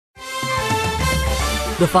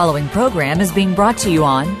The following program is being brought to you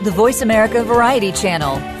on the Voice America Variety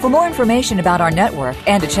Channel. For more information about our network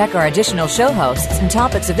and to check our additional show hosts and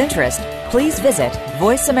topics of interest, please visit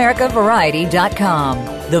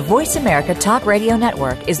voiceamericavariety.com. The Voice America Talk Radio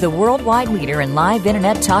Network is the worldwide leader in live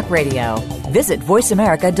Internet talk radio. Visit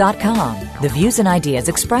voiceamerica.com. The views and ideas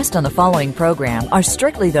expressed on the following program are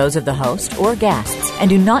strictly those of the host or guests and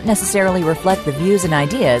do not necessarily reflect the views and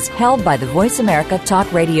ideas held by the Voice America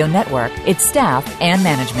Talk Radio Network, its staff, and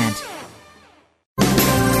management.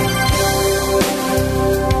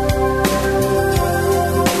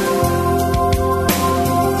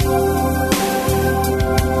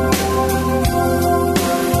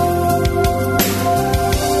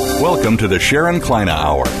 Welcome to the Sharon Kleyne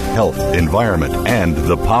Hour, Health, Environment, and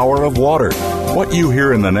the Power of Water. What you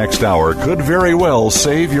hear in the next hour could very well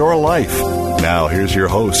save your life. Now, here's your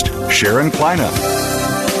host, Sharon Kleyne.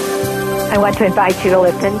 I want to invite you to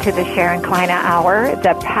listen to the Sharon Kleyne Hour,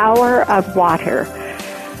 The Power of Water.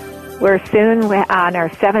 We're soon on our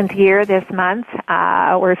 7th year this month.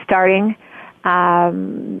 We're starting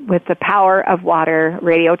with the Power of Water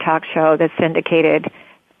radio talk show that's syndicated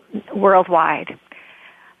worldwide.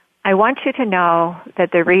 I want you to know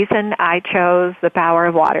that the reason I chose the power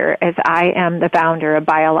of water is I am the founder of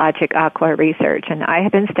Biologic Aqua Research, and I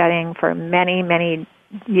have been studying for many, many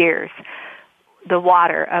years the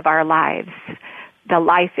water of our lives, the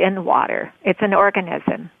life in water. It's an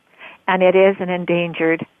organism, and it is an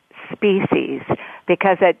endangered species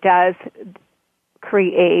because it does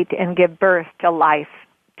create and give birth to life,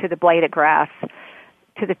 to the blade of grass,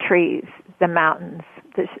 to the trees, the mountains,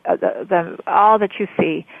 all that you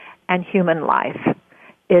see. And human life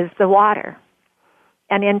is the water.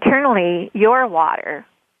 And internally, your water,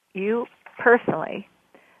 you personally,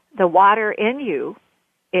 the water in you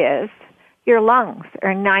is your lungs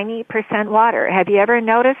are 90% water. Have you ever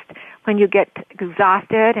noticed when you get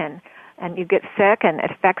exhausted and you get sick and it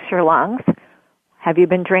affects your lungs? Have you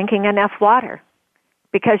been drinking enough water?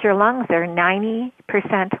 Because your lungs are 90%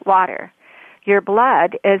 water. Your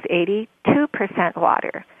blood is 82%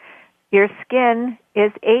 water. Your skin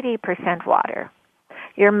is 80% water.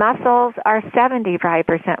 Your muscles are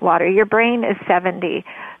 75% water. Your brain is 70%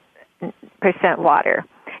 water.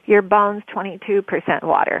 Your bones, 22%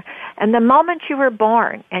 water. And the moment you were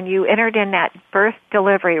born and you entered in that birth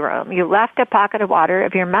delivery room, you left a pocket of water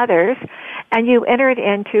of your mother's and you entered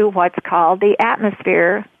into what's called the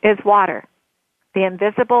atmosphere is water. The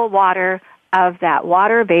invisible water of that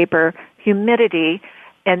water vapor, humidity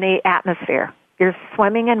in the atmosphere. You're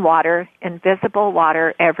swimming in water, invisible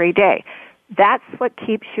water, every day. That's what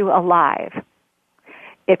keeps you alive.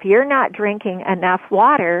 If you're not drinking enough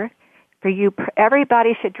water,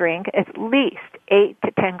 everybody should drink at least 8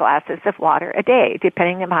 to 10 glasses of water a day,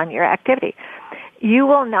 depending upon your activity. You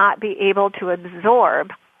will not be able to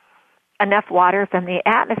absorb enough water from the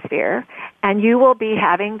atmosphere, and you will be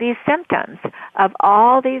having these symptoms of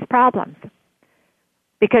all these problems.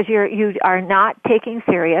 Because you are not taking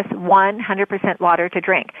serious 100% water to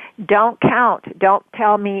drink. Don't count. Don't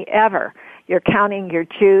tell me ever you're counting your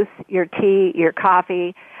juice, your tea, your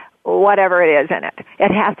coffee, whatever it is in it.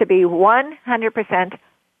 It has to be 100%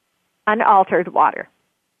 unaltered water.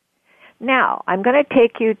 Now, I'm going to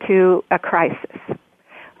take you to a crisis.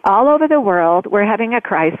 All over the world, we're having a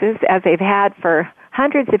crisis, as they've had for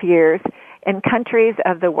hundreds of years, in countries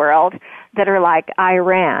of the world that are like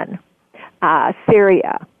Iran,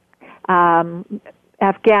 Syria,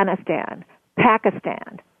 Afghanistan,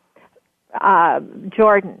 Pakistan,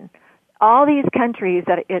 Jordan, all these countries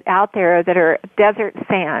that out there that are desert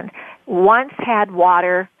sand once had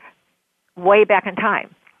water way back in time.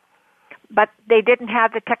 But they didn't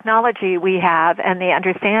have the technology we have and the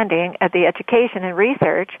understanding of the education and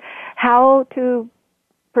research how to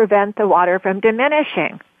prevent the water from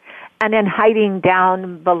diminishing and then hiding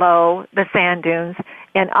down below the sand dunes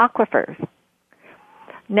in aquifers.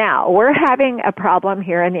 Now, we're having a problem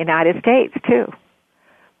here in the United States, too.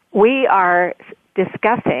 We are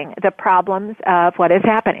discussing the problems of what is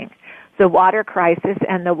happening, the water crisis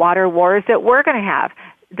and the water wars that we're going to have,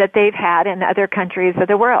 that they've had in other countries of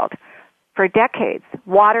the world. For decades,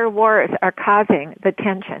 water wars are causing the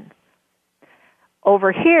tension.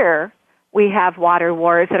 Over here, we have water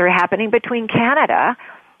wars that are happening between Canada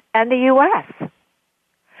and the U.S.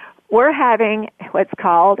 We're having what's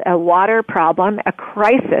called a water problem, a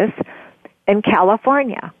crisis in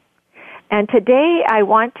California. And today I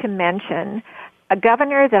want to mention a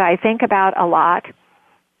governor that I think about a lot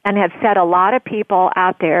and have said a lot of people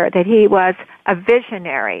out there that he was a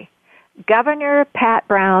visionary. Governor Pat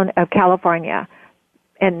Brown of California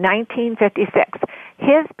in 1956.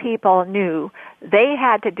 His people knew they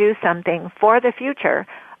had to do something for the future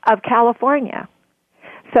of California.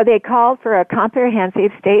 So they called for a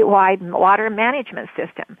comprehensive statewide water management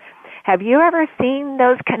system. Have you ever seen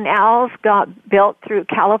those canals got built through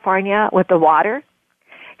California with the water?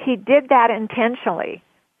 He did that intentionally.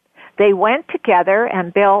 They went together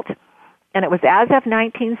and built, and it was as of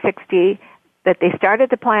 1960 that they started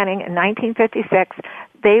the planning. In 1956,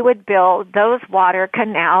 they would build those water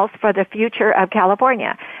canals for the future of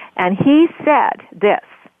California. And he said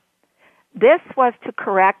this was to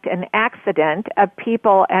correct an accident of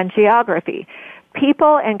people and geography.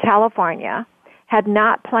 People in California had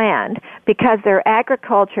not planned because their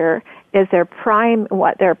agriculture is their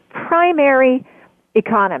primary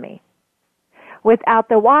economy. Without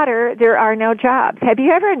the water, there are no jobs. Have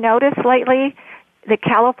you ever noticed lately that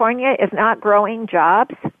California is not growing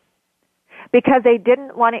jobs? Because they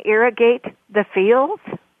didn't want to irrigate the fields?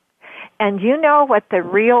 And you know what the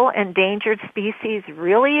real endangered species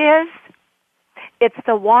really is? It's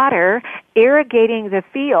the water irrigating the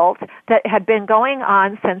fields that had been going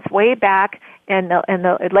on since way back in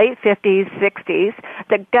the late 50s, 60s.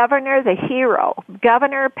 The hero,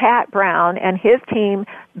 Governor Pat Brown and his team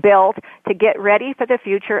built to get ready for the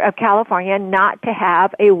future of California not to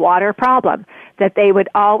have a water problem, that they would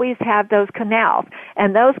always have those canals.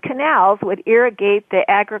 And those canals would irrigate the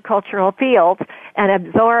agricultural fields and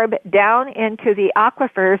absorb down into the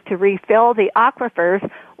aquifers to refill the aquifers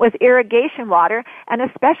with irrigation water, and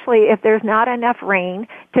especially if there's not enough rain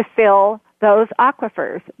to fill those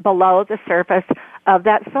aquifers below the surface of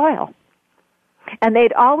that soil. And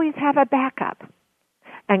they'd always have a backup.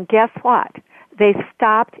 And guess what? They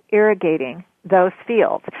stopped irrigating those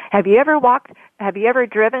fields. Have you ever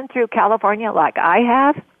driven through California like I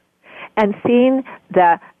have and seen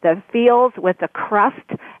the fields with the crust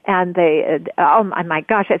and oh my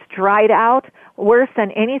gosh, it's dried out worse than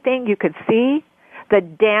anything you could see? The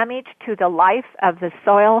damage to the life of the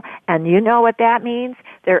soil, and you know what that means?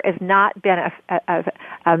 There has not been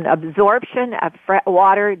an absorption of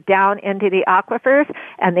water down into the aquifers,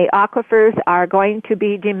 and the aquifers are going to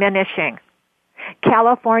be diminishing.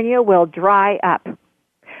 California will dry up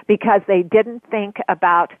because they didn't think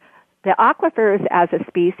about the aquifers as a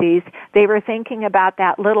species. They were thinking about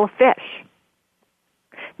that little fish.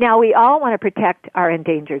 Now, we all want to protect our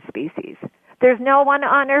endangered species. There's no one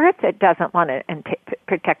on earth that doesn't want to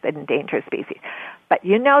protect the endangered species. But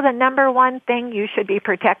you know the number one thing you should be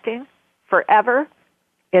protecting forever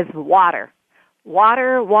is water.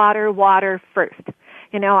 Water, water, water first.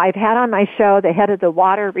 You know, I've had on my show the head of the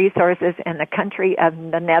water resources in the country of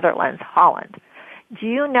the Netherlands, Holland. Do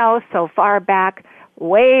you know so far back,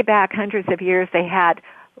 way back hundreds of years, they had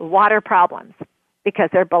water problems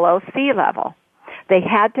because they're below sea level. They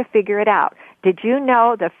had to figure it out. Did you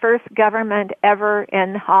know the first government ever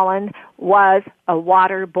in Holland was a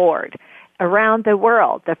water board? Around the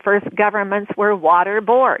world, the first governments were water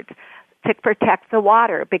boards to protect the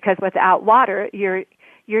water, because without water, your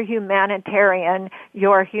humanitarian,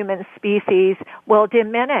 your human species will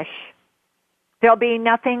diminish. There'll be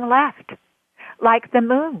nothing left. Like the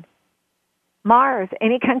moon, Mars,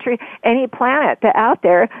 any country, any planet out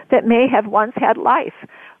there that may have once had life.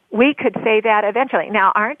 We could say that eventually.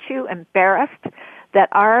 Now, aren't you embarrassed that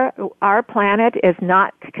our planet is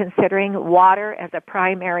not considering water as a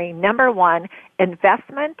primary number one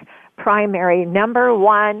investment, primary number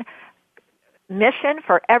one mission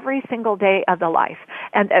for every single day of the life,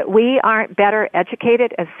 and that we aren't better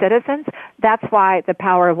educated as citizens? That's why the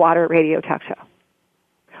Power of Water radio talk show.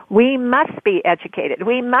 We must be educated.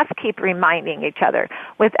 We must keep reminding each other.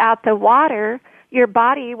 Without the water, your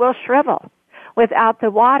body will shrivel. Without the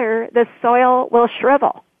water, the soil will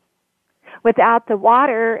shrivel. Without the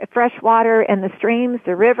water, fresh water in the streams,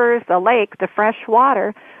 the rivers, the lake, the fresh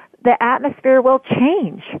water, the atmosphere will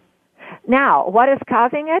change. Now, what is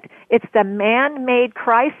causing it? It's the man-made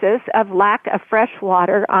crisis of lack of fresh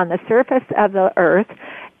water on the surface of the earth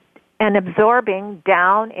and absorbing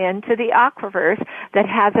down into the aquifers that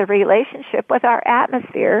has a relationship with our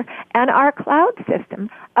atmosphere and our cloud system,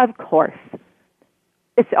 of course.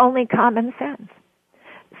 It's only common sense.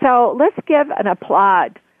 So let's give an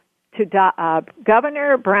applaud to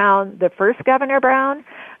Governor Brown, the first Governor Brown,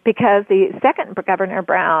 because the second Governor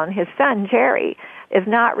Brown, his son Jerry, is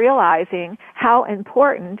not realizing how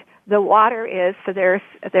important the water is for their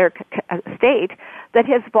state that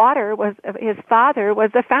his father was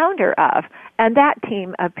the founder of, and that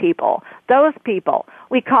team of people, those people,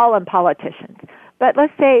 we call them politicians. But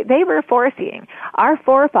let's say they were foreseeing. Our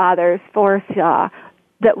forefathers foresaw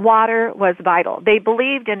that water was vital. They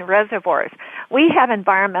believed in reservoirs. We have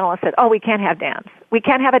environmentalists that, we can't have dams. We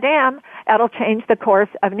can't have a dam It'll change the course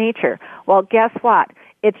of nature. Well, guess what?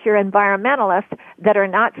 It's your environmentalists that are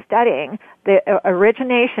not studying the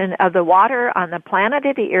origination of the water on the planet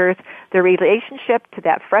of the earth, the relationship to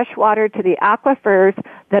that fresh water, to the aquifers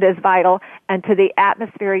that is vital, and to the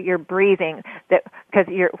atmosphere you're breathing.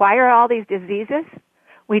 Why are all these diseases?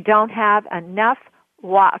 We don't have enough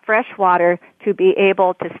fresh water to be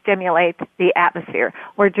able to stimulate the atmosphere.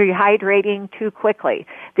 We're dehydrating too quickly.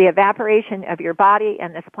 The evaporation of your body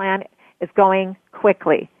and this planet is going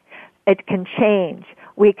quickly. It can change.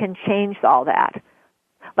 We can change all that,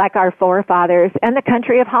 like our forefathers and the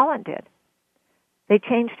country of Holland did. They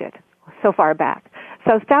changed it so far back.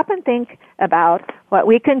 So stop and think about what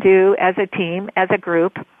we can do as a team, as a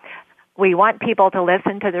group. We want people to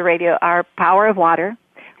listen to the radio, our Power of Water.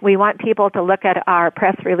 We want people to look at our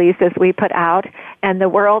press releases we put out, and the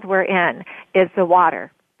world we're in is the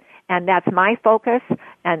water. And that's my focus,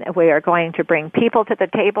 and we are going to bring people to the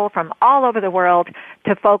table from all over the world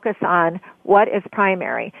to focus on what is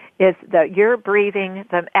primary, is you're breathing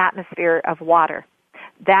the atmosphere of water.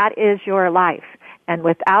 That is your life. And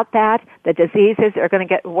without that, the diseases are going to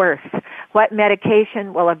get worse. What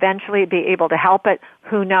medication will eventually be able to help it?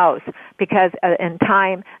 Who knows? Because in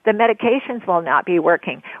time, the medications will not be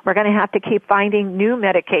working. We're going to have to keep finding new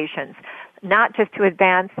medications, not just to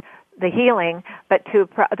advance the healing, but to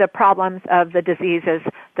the problems of the diseases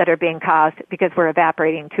that are being caused because we're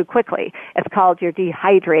evaporating too quickly. It's called you're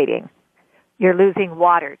dehydrating. You're losing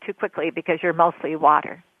water too quickly because you're mostly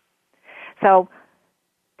water. So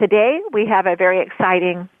today we have a very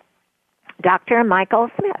exciting Dr. Michael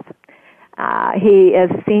Smith. He is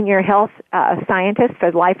senior health scientist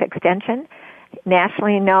for Life Extension,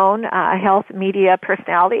 nationally known health media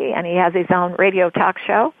personality, and he has his own radio talk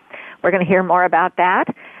show. We're going to hear more about that.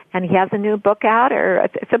 And he has a new book out, or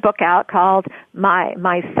it's a book out called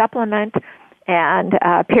My Supplement and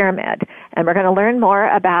Pyramid. And we're going to learn more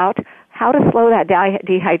about how to slow that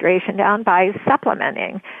dehydration down by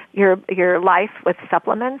supplementing your life with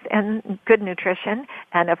supplements and good nutrition.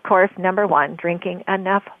 And, of course, number one, drinking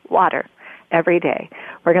enough water every day.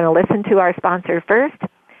 We're going to listen to our sponsor first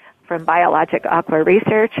from Biologic Aqua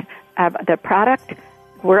Research. The product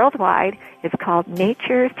worldwide is called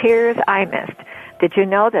Nature's Tears Eye Mist. Did you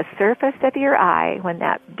know the surface of your eye, when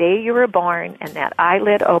that day you were born and that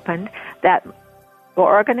eyelid opened, that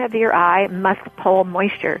organ of your eye must pull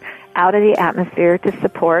moisture out of the atmosphere to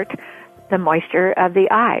support the moisture of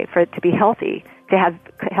the eye for it to be healthy, to have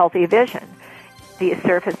healthy vision. The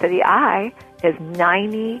surface of the eye is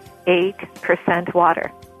 98%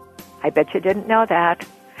 water. I bet you didn't know that.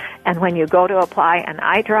 And when you go to apply an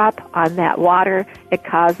eye drop on that water, it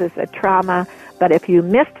causes a trauma. But if you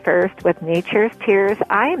mist first with Nature's Tears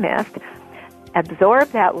Eye Mist, absorb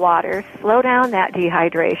that water, slow down that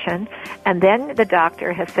dehydration, and then the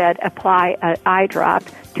doctor has said apply an eye drop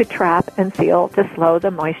to trap and seal to slow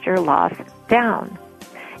the moisture loss down.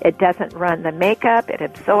 It doesn't run the makeup, it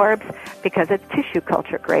absorbs because it's tissue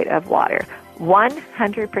culture grade of water.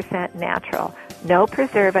 100% natural, no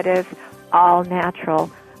preservatives, all natural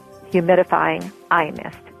humidifying eye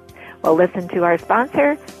mist. We'll listen to our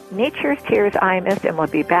sponsor, Nature's Tears Eye Mist, and we'll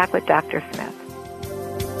be back with Dr. Smith.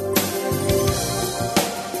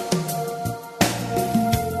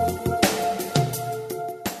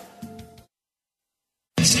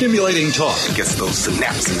 Stimulating talk gets those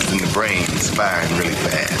synapses in the brain firing really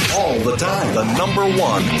fast. All the time. The number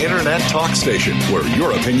one internet talk station where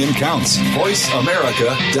your opinion counts.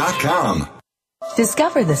 VoiceAmerica.com.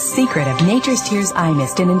 Discover the secret of Nature's Tears Eye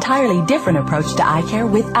Mist, an entirely different approach to eye care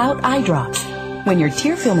without eye drops. When your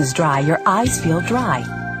tear film is dry, your eyes feel dry.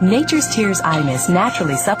 Nature's Tears Eye Mist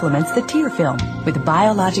naturally supplements the tear film with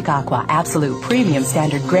Biologic Aqua Absolute Premium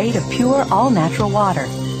Standard Grade of pure, all-natural water.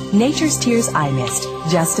 Nature's Tears Eye Mist,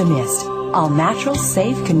 just a mist. All natural,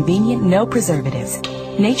 safe, convenient, no preservatives.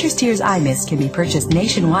 Nature's Tears Eye Mist can be purchased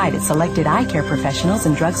nationwide at selected eye care professionals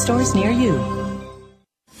and drugstores near you.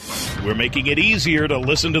 We're making it easier to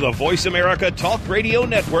listen to the Voice America Talk Radio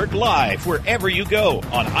Network live wherever you go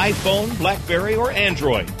on iPhone, BlackBerry, or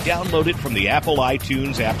Android. Download it from the Apple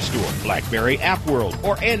iTunes App Store, BlackBerry App World,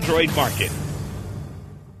 or Android Market.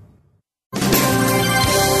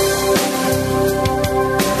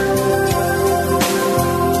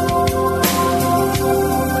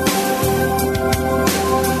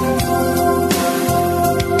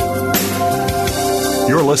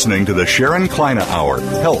 You're listening to the Sharon Kleina Hour,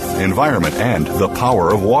 Health, Environment, and the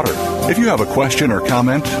Power of Water. If you have a question or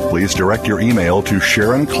comment, please direct your email to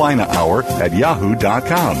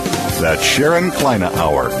SharonKleinaHour@yahoo.com. That's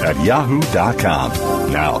SharonKleinaHour@yahoo.com.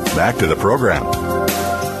 Now, back to the program.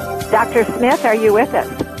 Dr. Smith, are you with us?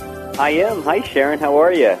 I am. Hi, Sharon. How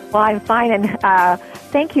are you? Well, I'm fine, and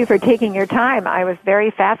thank you for taking your time. I was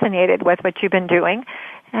very fascinated with what you've been doing.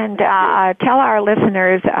 And tell our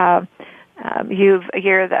listeners,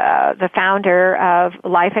 you're the founder of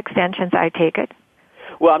Life Extensions, I take it?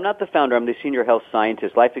 Well, I'm not the founder. I'm the senior health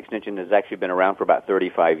scientist. Life Extension has actually been around for about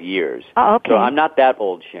 35 years. Oh, okay. So I'm not that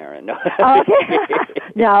old, Sharon. No, okay.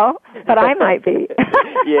 No, but I might be.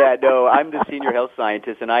 Yeah, no, I'm the senior health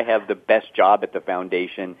scientist, and I have the best job at the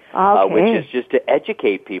foundation, which is just to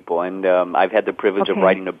educate people. And I've had the privilege of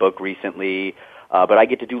writing a book recently, but I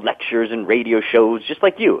get to do lectures and radio shows just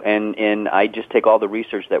like you. And I just take all the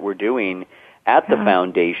research that we're doing at the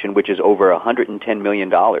foundation, which is over $110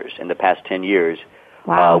 million in the past 10 years.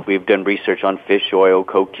 Wow. We've done research on fish oil,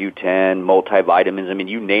 CoQ10, multivitamins. I mean,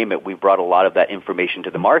 you name it, we've brought a lot of that information to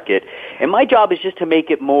the market. And my job is just to make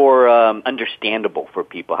it more understandable for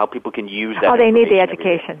people, how people can use that. Oh, they need the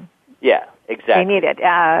education. Yeah, exactly. They need it.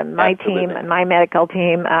 My team, my medical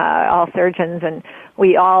team, all surgeons, and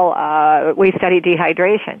we all, we study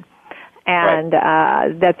dehydration. And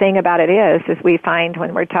the thing about it is we find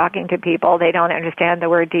when we're talking to people, they don't understand the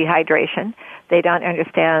word dehydration. They don't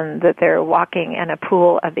understand that they're walking in a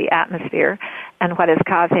pool of the atmosphere and what is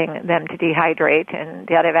causing them to dehydrate and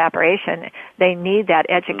that evaporation. They need that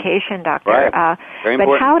education, Doctor. Right. Very but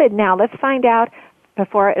important. Let's find out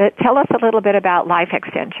before, tell us a little bit about Life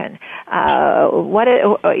Extension.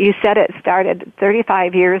 You said it started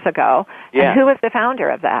 35 years ago. Yeah. And who was the founder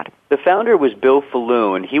of that? The founder was Bill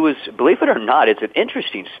Falloon. He was, believe it or not, it's an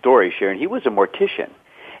interesting story, Sharon. He was a mortician.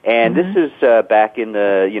 And this is back in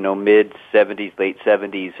the, mid-'70s, late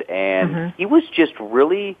 70s, and he was just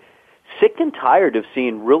really sick and tired of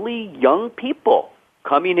seeing really young people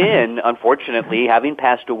coming in, unfortunately, having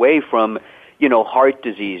passed away from, heart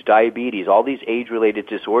disease, diabetes, all these age-related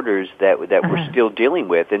disorders that we're still dealing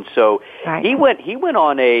with. And so he went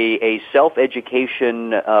on a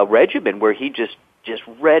self-education regimen where he just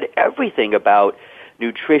read everything about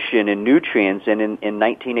nutrition and nutrients, and in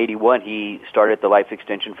 1981 he started the Life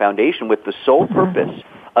Extension Foundation with the sole purpose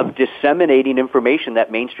of disseminating information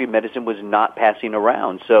that mainstream medicine was not passing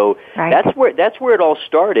around. So that's where it all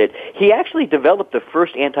started. He actually developed the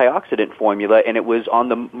first antioxidant formula, and it was on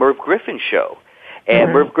the Merv Griffin show.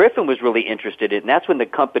 And Merv Griffin was really interested in it, and that's when the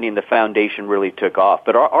company and the foundation really took off.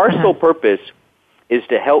 But our sole purpose is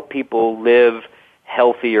to help people live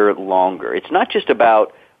healthier longer. It's not just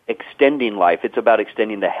about extending life, it's about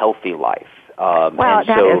extending the healthy life. Well,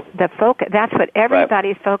 that is the focus. That's what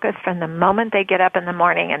everybody's focused from the moment they get up in the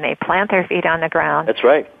morning and they plant their feet on the ground. That's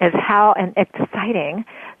right. Is how, and it's exciting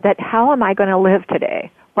that how am I going to live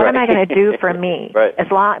today? What am I going to do for me?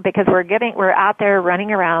 Because we're out there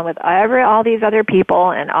running around with all these other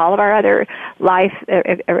people and all of our other life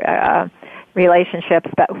relationships,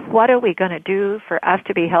 but what are we going to do for us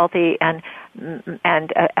to be healthy and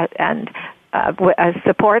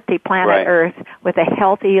support the planet Earth with a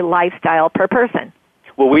healthy lifestyle per person?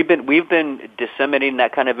 Well, we've been disseminating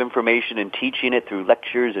that kind of information and teaching it through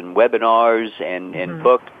lectures and webinars and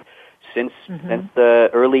books since the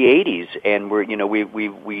early '80s, and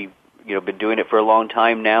we've been doing it for a long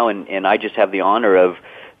time now, and I just have the honor of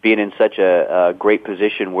being in such a great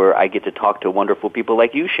position where I get to talk to wonderful people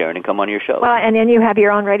like you, Sharon, and come on your show. Well, and then you have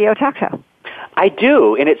your own radio talk show. I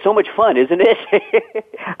do, and it's so much fun, isn't it?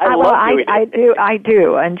 I love doing it. I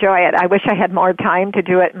do enjoy it. I wish I had more time to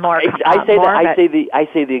do it more. I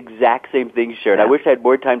say the exact same thing, Sharon. I wish I had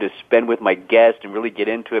more time to spend with my guest and really get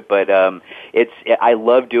into it. But I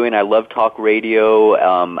love talk radio.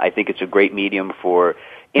 I think it's a great medium for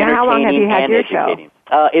entertaining how long have you had and your educating.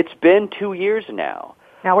 Show? It's been 2 years now.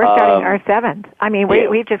 Now we're starting our 7th. I mean,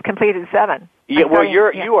 we just completed 7. Yeah, well,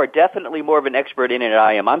 you are definitely more of an expert in it than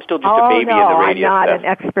I am. I'm still just a baby in the radio I'm not stuff. an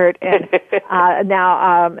expert.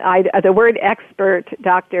 The word expert,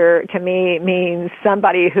 doctor, to me means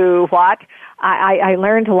somebody who I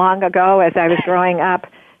learned long ago as I was growing up.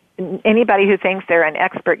 Anybody who thinks they're an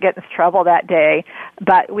expert gets in trouble that day.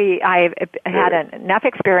 But I've had enough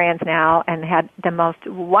experience now and had the most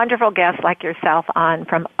wonderful guests like yourself on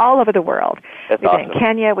from all over the world. That's we've awesome. been in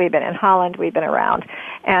Kenya, we've been in Holland, we've been around.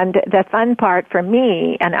 And the fun part for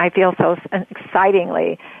me, and I feel so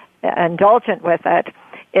excitingly indulgent with it,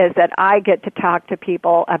 is that I get to talk to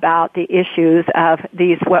people about the issues of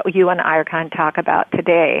what you and I are going to talk about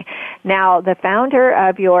today. Now, the founder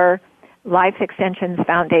of your Life Extensions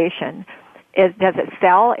Foundation, does it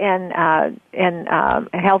sell in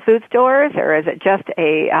health food stores, or is it just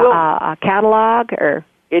a catalog? Or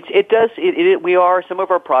it does. Some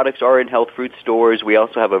of our products are in health food stores. We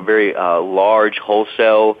also have a very large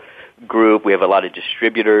wholesale group. We have a lot of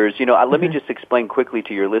distributors. Let me just explain quickly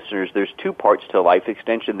to your listeners. There's two parts to Life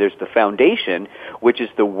Extension. There's the foundation, which is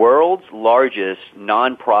the world's largest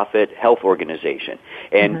nonprofit health organization.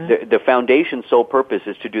 And the foundation's sole purpose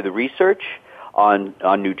is to do the research on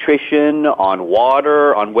nutrition, on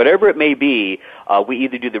water, on whatever it may be. We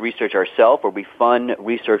either do the research ourselves or we fund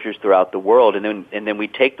researchers throughout the world, and then we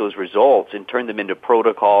take those results and turn them into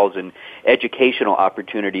protocols and educational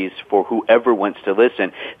opportunities for whoever wants to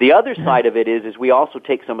listen. The other side of it is we also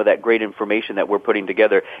take some of that great information that we're putting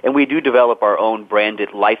together, and we do develop our own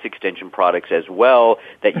branded Life Extension products as well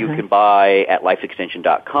that you can buy at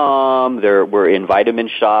lifeextension.com. We're in Vitamin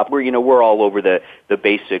Shop. We're all over the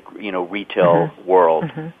basic retail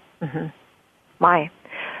world. My.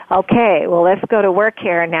 Okay, well, let's go to work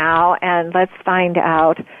here now, and let's find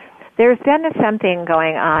out. There's been something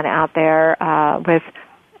going on out there with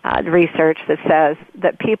research that says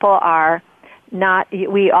that people are not,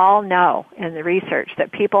 we all know in the research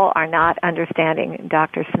that people are not understanding,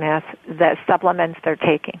 Dr. Smith, the supplements they're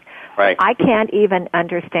taking. Right. I can't even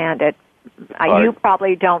understand it. You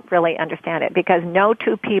probably don't really understand it because no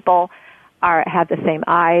two people have the same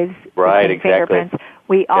eyes, right, the same fingerprints.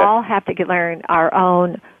 We all have to learn our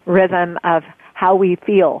own rhythm of how we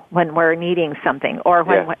feel when we're needing something or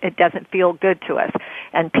when it doesn't feel good to us.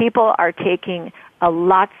 And people are taking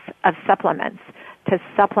lots of supplements to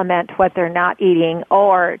supplement what they're not eating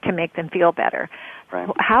or to make them feel better. Right.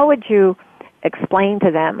 How would you explain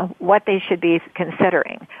to them what they should be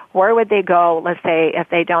considering? Where would they go, let's say, if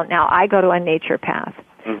they don't? Now, I go to a naturopath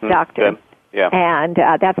doctor. Yeah. And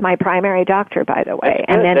that's my primary doctor, by the way.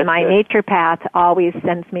 And then my naturopath always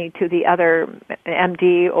sends me to the other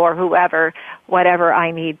MD or whoever, whatever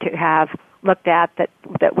I need to have looked at that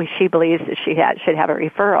she believes that she should have a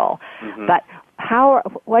referral. But how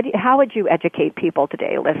would you educate people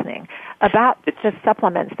today listening about the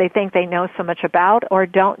supplements they think they know so much about or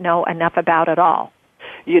don't know enough about at all?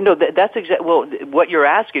 That's exactly, well, what you're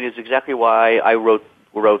asking is exactly why I wrote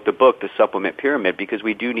the book, The Supplement Pyramid, because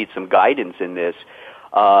we do need some guidance in this.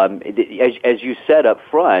 As you said up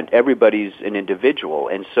front, everybody's an individual,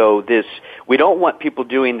 and so we don't want people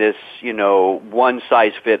doing this,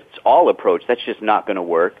 one-size-fits-all approach. That's just not going to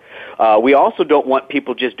work. We also don't want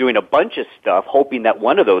people just doing a bunch of stuff, hoping that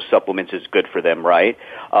one of those supplements is good for them, right?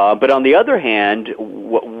 But on the other hand,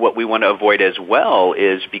 what we want to avoid as well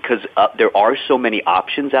is because there are so many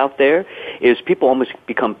options out there, is people almost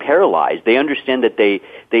become paralyzed. They understand that they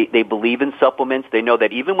believe in supplements. They know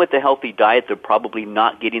that even with a healthy diet, they're probably not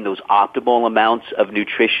getting those optimal amounts of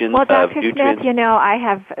nutrition. Well, Dr. Smith, I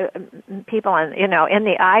have people in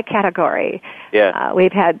the eye category. Yeah.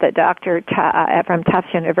 We've had the doctor from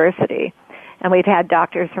Tufts University, and we've had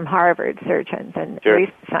doctors from Harvard, surgeons and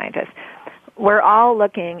research scientists. We're all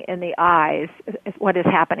looking in the eyes at what is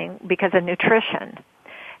happening because of nutrition.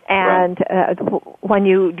 And when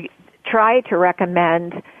you try to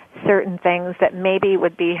recommend certain things that maybe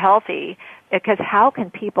would be healthy, because how can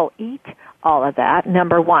people eat all of that,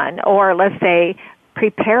 number one, or let's say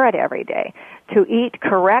prepare it every day to eat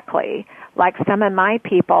correctly, like some of my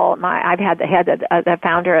people, I've had the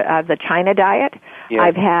founder of the China diet. Yeah.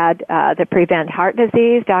 I've had the Prevent Heart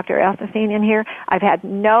Disease, Dr. Elsenstein in here. I've had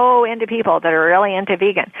no into people that are really into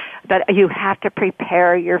vegan. But you have to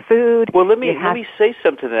prepare your food. Well, let me say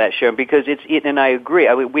something to that, Sharon, because and I agree.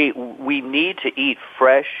 I mean, we need to eat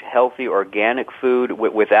fresh, healthy, organic food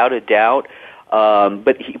without a doubt.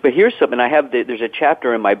 But here's something. There's a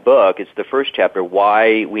chapter in my book. It's the first chapter,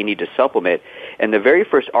 Why We Need to Supplement. And the very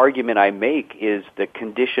first argument I make is the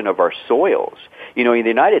condition of our soils. In the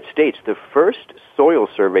United States, the first soil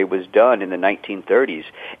survey was done in the 1930s,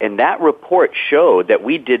 and that report showed that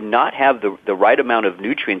we did not have the right amount of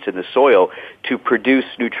nutrients in the soil to produce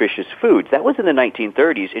nutritious foods. That was in the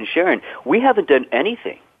 1930s. And Sharon, we haven't done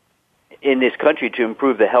anything in this country to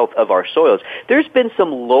improve the health of our soils. There's been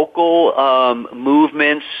some local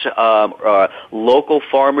movements, local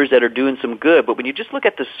farmers that are doing some good, but when you just look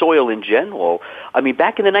at the soil in general, I mean,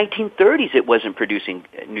 back in the 1930s it wasn't producing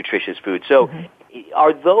nutritious food. So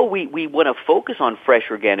although we want to focus on fresh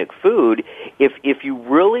organic food, if you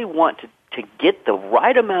really want to get the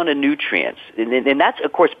right amount of nutrients, and that's,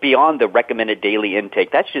 of course, beyond the recommended daily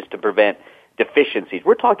intake, that's just to prevent deficiencies.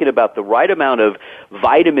 We're talking about the right amount of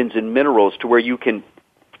vitamins and minerals to where you can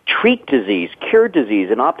treat disease, cure disease,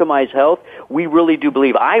 and optimize health. I really do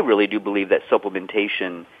believe that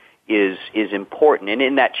supplementation is important. And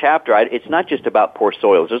in that chapter, it's not just about poor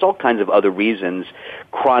soils. There's all kinds of other reasons,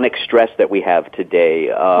 chronic stress that we have today,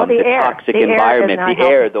 the toxic environment, the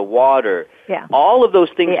air, the water. Yeah. All of those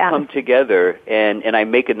things come together, and I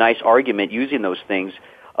make a nice argument using those things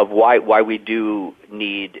of why we do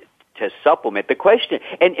need to supplement. The question,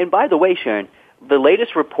 and by the way, Sharon, the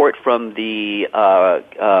latest report from the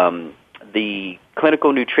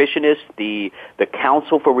clinical nutritionist, the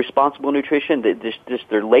Council for Responsible Nutrition,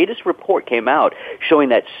 their latest report came out showing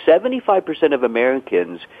that 75% of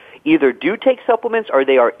Americans either do take supplements or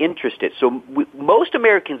they are interested. So most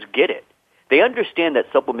Americans get it. They understand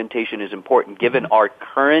that supplementation is important given our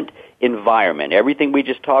current environment, everything we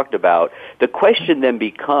just talked about. The question then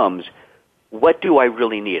becomes, what do I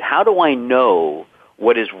really need? How do I know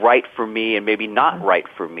what is right for me and maybe not right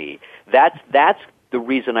for me? That's the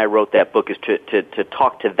reason I wrote that book, is to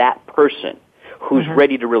talk to that person who's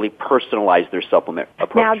ready to really personalize their supplement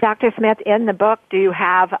approach. Now, Dr. Smith, in the book, do you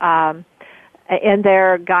have in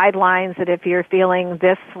there guidelines that if you're feeling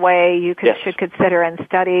this way, you should consider and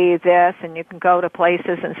study this, and you can go to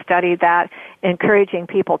places and study that, encouraging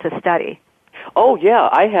people to study? Oh, yeah,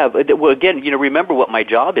 I have. Well, again, remember what my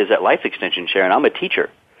job is at Life Extension, Sharon. I'm a teacher.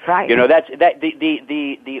 Right.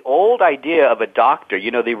 The old idea of a doctor,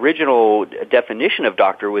 the original definition of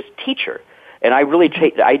doctor was teacher. And I really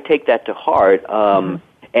I take that to heart.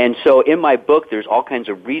 And so in my book, there's all kinds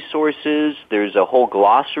of resources. There's a whole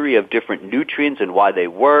glossary of different nutrients and why they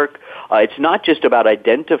work. It's not just about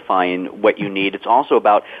identifying what you need. It's also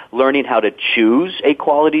about learning how to choose a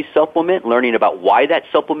quality supplement, learning about why that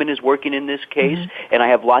supplement is working in this case. And I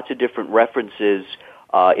have lots of different references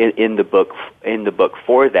in the book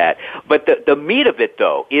for that. But the meat of it,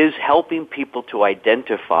 though, is helping people to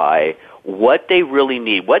identify what they really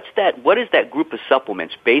need. What is that group of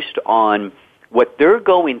supplements based on what they're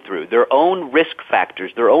going through, their own risk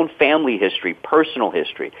factors, their own family history, personal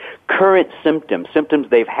history, current symptoms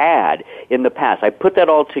they've had in the past. I put that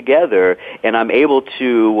all together, and I'm able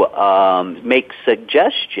to make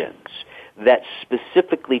suggestions that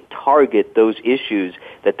specifically target those issues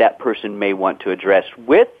that person may want to address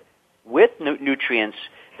with nutrients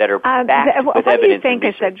that are backed with evidence and research. What do you think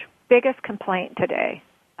is the biggest complaint today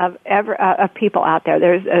of people out there?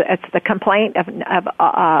 It's the complaint of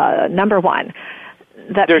number one,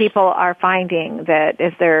 that people are finding that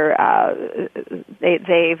is they're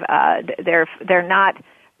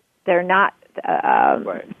not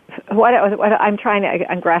right. I'm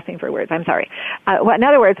grasping for words. I'm sorry. In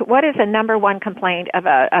other words, what is the number one complaint of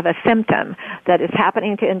a symptom that is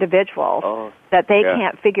happening to individuals that they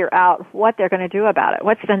can't figure out what they're going to do about it?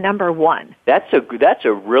 What's the number one? That's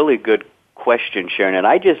a really good question, Sharon, and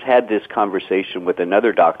I just had this conversation with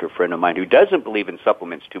another doctor friend of mine who doesn't believe in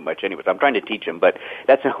supplements too much anyways. I'm trying to teach him, but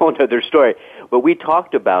that's a whole other story. But we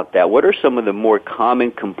talked about that. What are some of the more common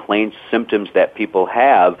complaints, symptoms that people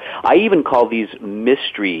have? I even call these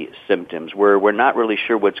mystery symptoms, where we're not really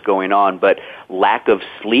sure what's going on, but lack of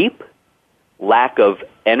sleep, lack of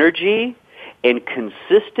energy, and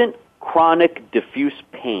consistent chronic diffuse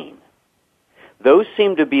pain. Those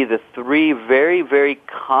seem to be the three very, very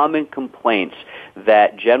common complaints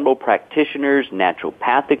that general practitioners,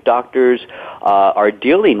 naturopathic doctors are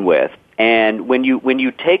dealing with. And when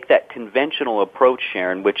you take that conventional approach,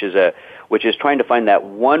 Sharon, which is trying to find that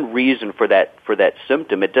one reason for that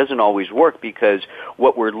symptom, it doesn't always work, because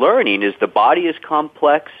what we're learning is the body is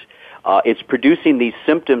complex. It's producing these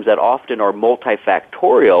symptoms that often are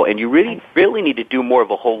multifactorial, and you really need to do more of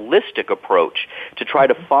a holistic approach to try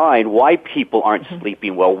to find why people aren't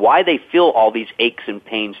sleeping well, why they feel all these aches and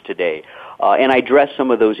pains today. And I address some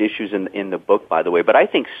of those issues in the book, by the way. But I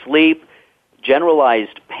think sleep,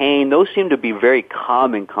 generalized pain, those seem to be very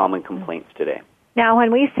common complaints today. Now,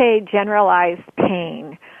 when we say generalized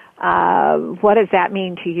pain, what does that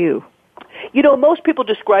mean to you? Most people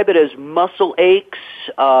describe it as muscle aches,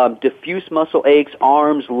 diffuse muscle aches,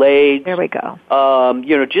 arms, legs. There we go.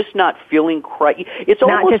 Just not feeling quite. It's not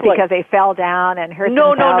almost just like, because they fell down and hurt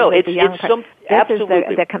no, themselves. No. This Absolutely.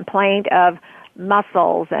 is the complaint of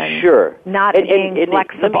muscles and not being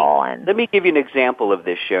flexible. Let me give you an example of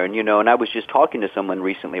this, Sharon. And I was just talking to someone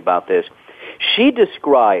recently about this. She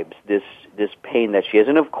describes this pain that she has,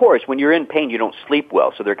 and of course, when you're in pain, you don't sleep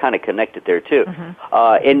well, so they're kind of connected there too.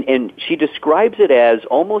 And she describes it as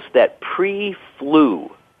almost that pre-flu-like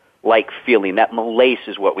feeling. That malaise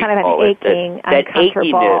is what we call it. Kind of an aching, that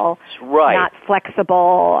uncomfortable, achiness, right? Not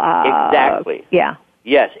flexible. Exactly. Yeah.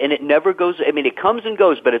 Yes, and it never goes. I mean, it comes and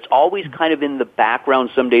goes, but it's always kind of in the background.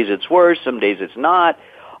 Some days it's worse, some days it's not.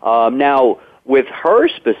 Now, with her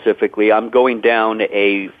specifically, I'm going down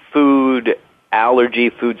a food allergy,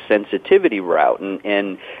 food sensitivity route,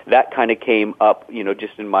 and that kind of came up,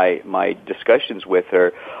 just in my discussions with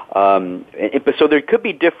her. So there could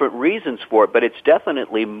be different reasons for it, but it's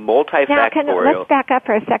definitely multifactorial. Now, let's back up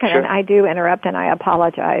for a second, Sure. And I do interrupt, and I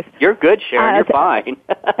apologize. You're good, Sharon. You're fine.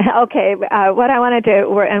 Okay, what I want to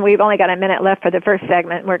do, and we've only got a minute left for the first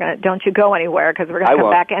segment. Don't you go anywhere because we're going to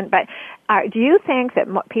come back in. But do you think that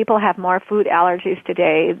people have more food allergies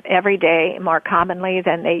today, every day, more commonly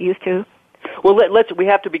than they used to? Well, we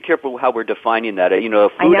have to be careful how we're defining that. A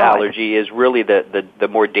food allergy is really the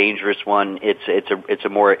more dangerous one. It's a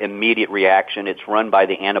more immediate reaction. It's run by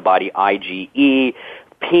the antibody IgE.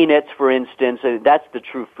 Peanuts, for instance, that's the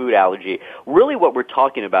true food allergy. Really what we're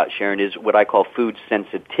talking about, Sharon, is what I call food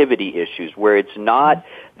sensitivity issues, where it's not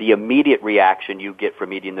the immediate reaction you get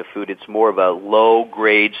from eating the food. It's more of a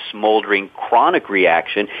low-grade, smoldering, chronic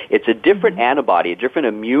reaction. It's a different antibody, a different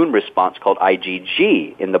immune response called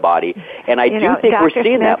IgG in the body, and I do think Dr. we're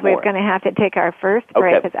seeing Smith, that more. We're going to have to take our first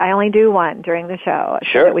break because I only do one during the show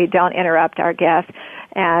Sure. so that we don't interrupt our guests,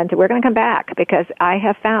 and we're going to come back because I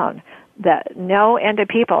have found that no end of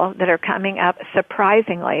people that are coming up,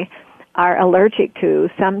 surprisingly, are allergic to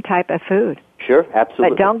some type of food. Sure, absolutely.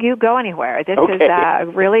 But don't you go anywhere. This is a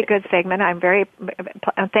really good segment.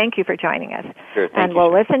 Thank you for joining us. Sure, and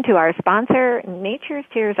we'll listen to our sponsor, Nature's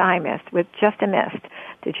Tears Eye Mist with Just a Mist.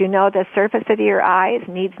 Did you know the surface of your eyes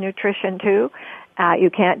needs nutrition too?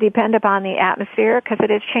 You can't depend upon the atmosphere because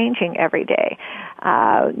it is changing every day.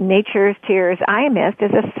 Nature's Tears Eye Mist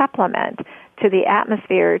is a supplement to the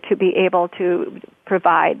atmosphere to be able to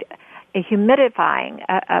provide a humidifying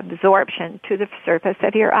absorption to the surface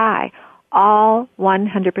of your eye. All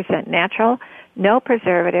 100% natural, no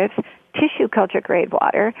preservatives, tissue culture grade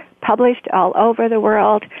water, published all over the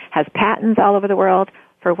world, has patents all over the world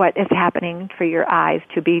for what is happening for your eyes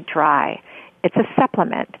to be dry. It's a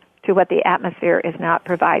supplement to what the atmosphere is not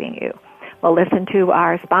providing you. Well, listen to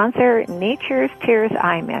our sponsor, Nature's Tears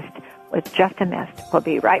Eye Mist with Just a Mist. We'll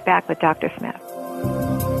be right back with Dr. Smith.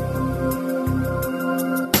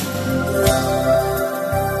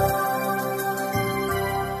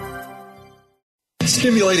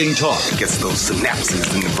 Stimulating talk. Gets those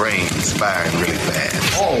synapses in the brain firing really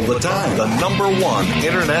fast. All the time. The #1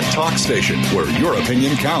 Internet talk station where your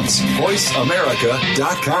opinion counts.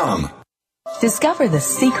 VoiceAmerica.com. Discover the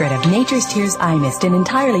secret of Nature's Tears Eye Mist, an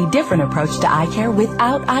entirely different approach to eye care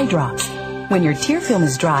without eye drops. When your tear film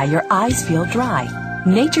is dry, your eyes feel dry.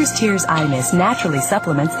 Nature's Tears Eye Mist naturally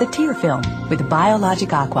supplements the tear film with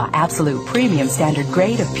Biologic Aqua Absolute Premium Standard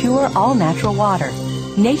Grade of pure, all-natural water.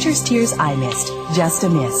 Nature's Tears Eye Mist, just a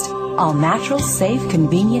mist. All natural, safe,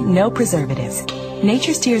 convenient, no preservatives.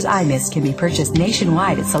 Nature's Tears Eye Mist can be purchased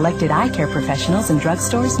nationwide at selected eye care professionals and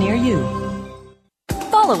drugstores near you.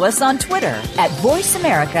 Follow us on Twitter at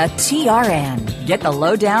VoiceAmericaTRN. Get the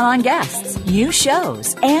lowdown on guests, new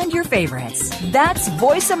shows, and your favorites. That's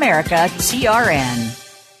VoiceAmericaTRN.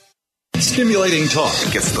 Stimulating talk.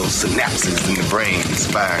 Gets those synapses in the brain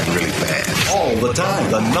firing really fast. All the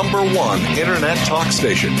time. The #1 Internet talk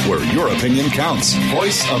station where your opinion counts.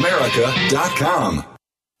 VoiceAmerica.com.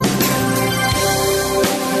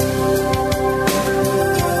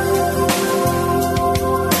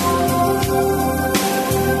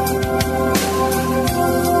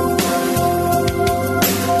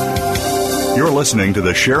 You're listening to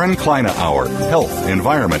the Sharon Kleina Hour, Health,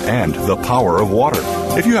 Environment, and the Power of Water.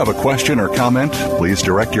 If you have a question or comment, please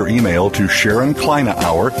direct your email to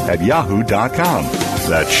SharonKleinaHour@yahoo.com.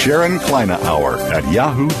 That's Sharon Kleina Hour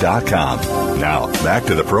 @yahoo.com. Now, back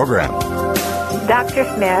to the program. Dr.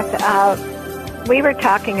 Smith, we were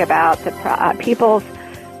talking about the people's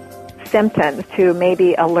symptoms to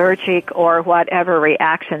maybe allergic or whatever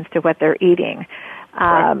reactions to what they're eating.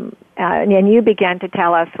 And you began to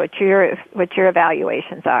tell us what your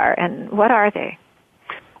evaluations are, and what are they?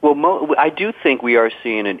 Well, I do think we are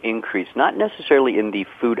seeing an increase, not necessarily in the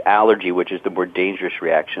food allergy, which is the more dangerous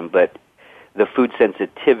reaction, but the food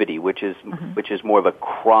sensitivity, which is more of a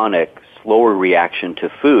chronic, slower reaction to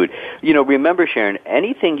food. Remember, Sharon,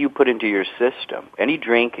 anything you put into your system, any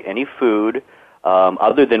drink, any food,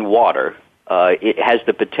 other than water, it has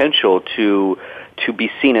the potential to be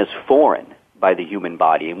seen as foreign by the human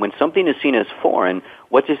body. And when something is seen as foreign,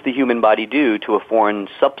 what does the human body do to a foreign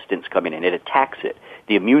substance coming in? It attacks it.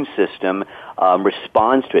 The immune system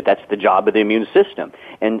responds to it. That's the job of the immune system.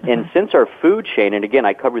 And since our food chain, and again,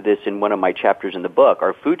 I covered this in one of my chapters in the book,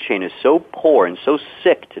 our food chain is so poor and so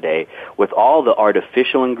sick today with all the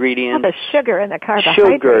artificial ingredients. All the sugar and the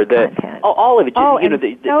carbohydrate content. All of it.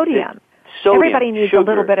 The sodium. Sodium. Everybody needs sugar. a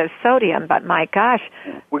little bit of sodium, but my gosh,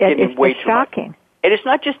 We're getting way it's too much. shocking. And it's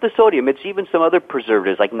not just the sodium; it's even some other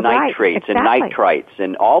preservatives like nitrates and nitrites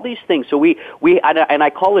and all these things. So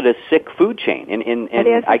I call it a sick food chain, and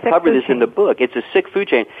I cover this in the book. It's a sick food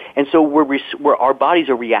chain, and so our bodies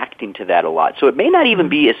are reacting to that a lot. So it may not even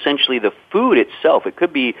be essentially the food itself; it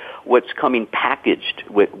could be what's coming packaged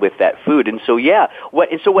with that food. And so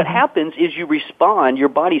what happens is you respond. Your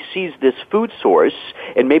body sees this food source,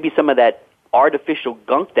 and maybe some of that artificial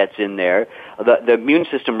gunk that's in there, the immune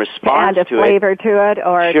system responds to it. Add a flavor to it,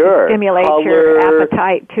 or to stimulate your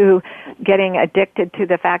appetite to getting addicted to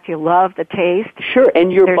the fact you love the taste. Sure,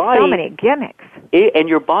 and There's so many gimmicks. And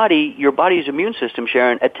your body's immune system,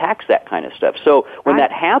 Sharon, attacks that kind of stuff. So when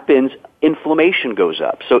that happens, inflammation goes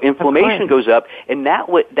up. So inflammation goes up, and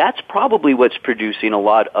that's probably what's producing a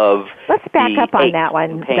lot of. Let's back up on that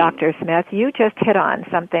one, Dr. Smith. You just hit on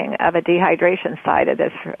something of a dehydration side of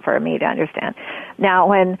this for me to understand. Now,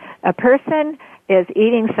 when a person is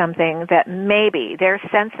eating something that maybe they're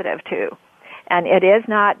sensitive to, and it is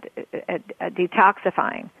not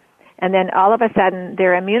detoxifying, and then all of a sudden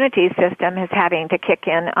their immunity system is having to kick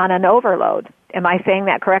in on an overload. Am I saying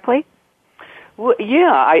that correctly? Well,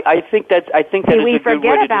 yeah, I think that is a good way to we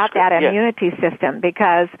forget about that immunity system,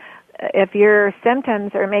 because if your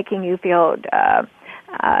symptoms are making you feel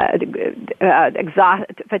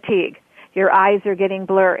exhausted, fatigue, your eyes are getting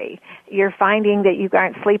blurry, you're finding that you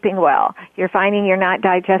aren't sleeping well, you're finding you're not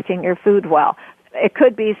digesting your food well, it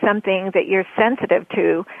could be something that you're sensitive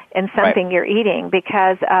to in something you're eating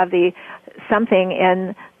because of something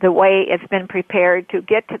in the way it's been prepared to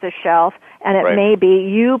get to the shelf, and it may be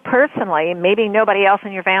you personally, maybe nobody else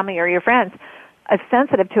in your family or your friends is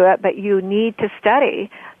sensitive to it, but you need to study.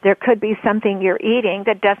 There could be something you're eating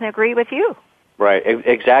that doesn't agree with you. Right,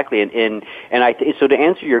 exactly. So to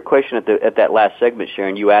answer your question at that last segment,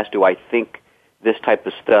 Sharon, you asked, do I think this type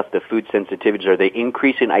of stuff, the food sensitivities, are they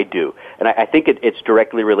increasing? I do. And I think it's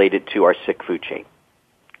directly related to our sick food chain.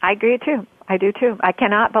 I agree, too. I do, too. I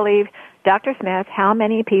cannot believe, Dr. Smith, how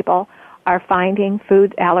many people are finding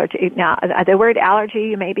food allergy. Now, the word allergy,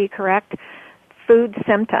 you may be correct, food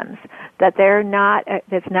symptoms, that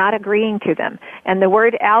that's not agreeing to them. And the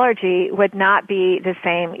word allergy would not be the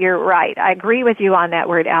same. You're right. I agree with you on that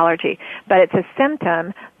word allergy. But it's a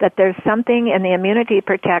symptom that there's something in the immunity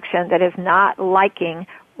protection that is not liking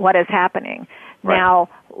what is happening. Right. Now,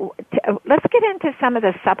 let's get into some of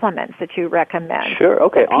the supplements that you recommend. Sure.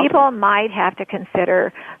 Okay. That people might have to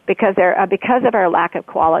consider because of our lack of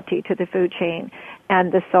quality to the food chain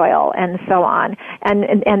and the soil and so on. And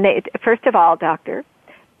first of all, doctor,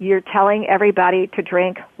 you're telling everybody to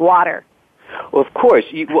drink water. Well, of course,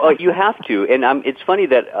 you have to, and it's funny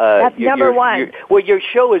that that's number one. Your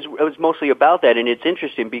show was mostly about that, and it's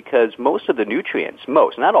interesting because most of the nutrients,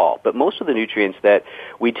 not all, but most of the nutrients that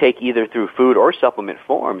we take either through food or supplement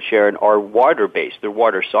form, Sharon, are water-based. They're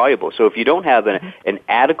water-soluble. So if you don't have an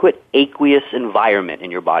adequate aqueous environment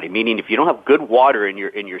in your body, meaning if you don't have good water in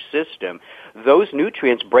your system, those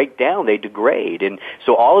nutrients break down, they degrade, and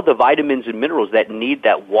so all of the vitamins and minerals that need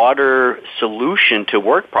that water solution to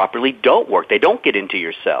work properly don't work. They don't get into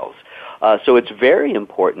your cells. So it's very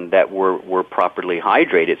important that we're properly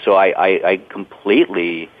hydrated. So I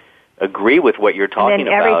completely agree with what you're talking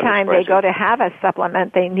about. And then every time they go to have a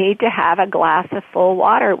supplement, they need to have a glass of full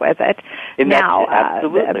water with it. And now,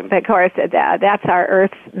 absolutely. Of course, that's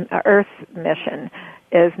our Earth mission,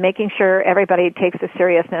 is making sure everybody takes the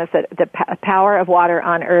seriousness that the power of water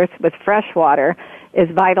on Earth with fresh water is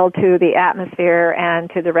vital to the atmosphere and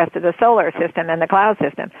to the rest of the solar system and the cloud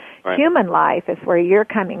system. Right. Human life is where you're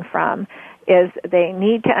coming from, is they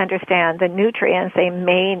need to understand the nutrients they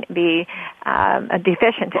may be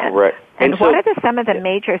deficient in. Right. And what are some of the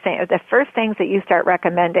major things, the first things that you start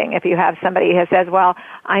recommending if you have somebody who says, well,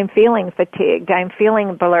 I'm feeling fatigued, I'm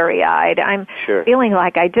feeling blurry-eyed, I'm feeling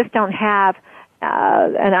like I just don't have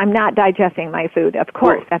and I'm not digesting my food. Of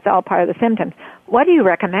course, that's all part of the symptoms. What do you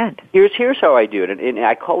recommend? Here's how I do it, and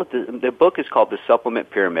I call it the book is called The Supplement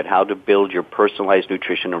Pyramid: How to Build Your Personalized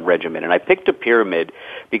Nutrition and Regimen. And I picked a pyramid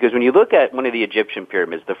because when you look at one of the Egyptian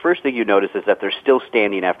pyramids, the first thing you notice is that they're still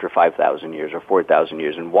standing after 5,000 years or 4,000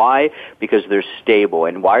 years. And why? Because they're stable.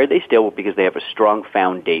 And why are they stable? Because they have a strong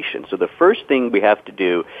foundation. So the first thing we have to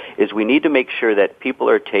do is we need to make sure that people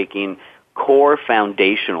are taking core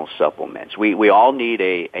foundational supplements. We all need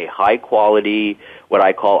a high quality, what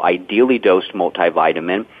I call ideally dosed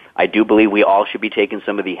multivitamin. I do believe we all should be taking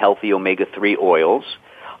some of the healthy omega-3 oils.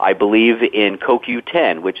 I believe in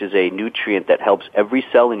CoQ10, which is a nutrient that helps every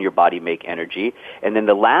cell in your body make energy. And then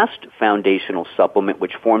the last foundational supplement,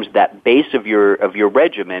 which forms that base of your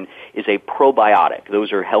regimen, is a probiotic.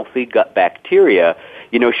 Those are healthy gut bacteria.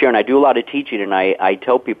 You know, Sharon, I do a lot of teaching, and I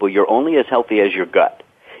tell people you're only as healthy as your gut.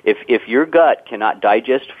 If your gut cannot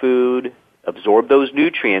digest food, absorb those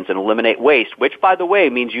nutrients, and eliminate waste, which, by the way,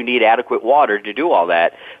 means you need adequate water to do all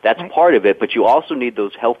that. That's right. Part of it, but you also need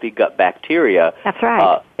those healthy gut bacteria. That's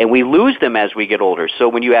right. And we lose them as we get older. So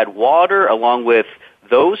when you add water along with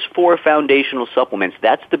those 4 foundational supplements,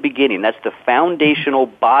 that's the beginning. That's the foundational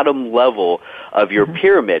bottom level of your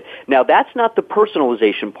pyramid. Now, that's not the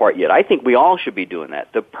personalization part yet. I think we all should be doing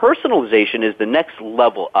that. The personalization is the next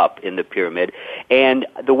level up in the pyramid. And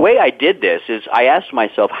the way I did this is I asked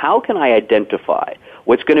myself, how can I identify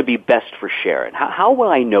what's going to be best for Sharon? How will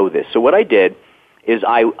I know this? So what I did is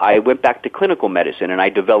I went back to clinical medicine, and I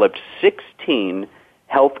developed 16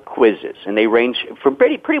 health quizzes, and they range from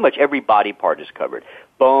pretty much every body part is covered.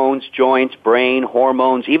 Bones, joints, brain,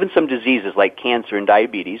 hormones, even some diseases like cancer and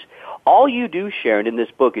diabetes. All you do, Sharon, in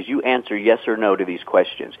this book is you answer yes or no to these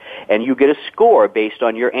questions, and you get a score based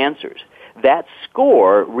on your answers. That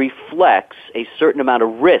score reflects a certain amount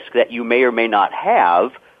of risk that you may or may not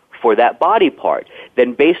have for that body part.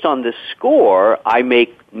 Then based on the score, I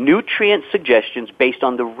make nutrient suggestions based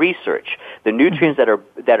on the research. The nutrients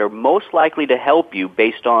that are most likely to help you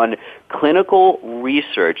based on clinical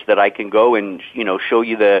research that I can go and, you know, show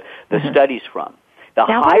you the studies from. The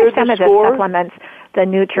now, higher what are some the of score, the supplements, the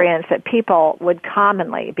nutrients that people would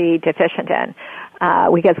commonly be deficient in?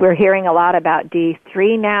 Because we're hearing a lot about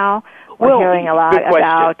D3 now. We're hearing a lot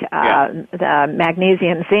about the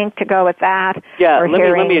magnesium, zinc to go with that. Yeah,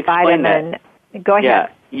 we're let me explain vitamin. That. Go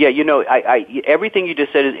ahead. Yeah, you know, everything you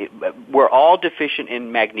just said is we're all deficient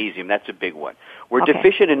in magnesium. That's a big one. We're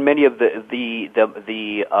deficient in many of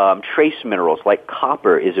the trace minerals, like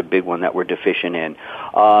copper is a big one that we're deficient in,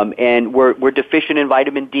 and we're deficient in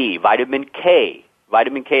vitamin D, vitamin K.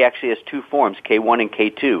 Vitamin K actually has 2 forms, K1 and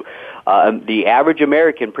K2. The average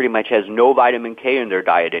American pretty much has no vitamin K in their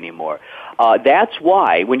diet anymore. That's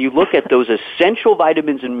why when you look at those essential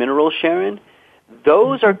vitamins and minerals, Sharon,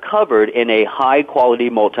 those are covered in a high-quality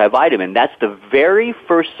multivitamin. That's the very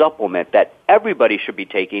first supplement that everybody should be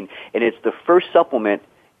taking, and it's the first supplement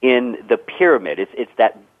in the pyramid. It's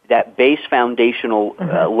that base foundational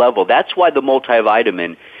level. That's why the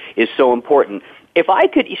multivitamin is so important.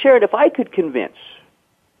 Sharon, if I could convince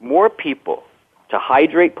more people to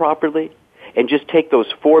hydrate properly and just take those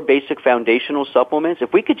 4 basic foundational supplements,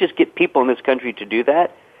 if we could just get people in this country to do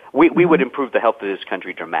that, we would improve the health of this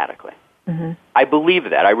country dramatically. I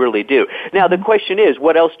believe that. I really do. Now, the question is,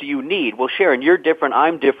 what else do you need? Well, Sharon, you're different.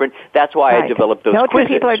 I'm different. That's why I developed those quizzes. No 2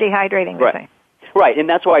 people are dehydrating the same. Right, and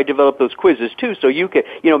that's why I developed those quizzes, too, so you can,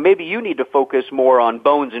 you know, maybe you need to focus more on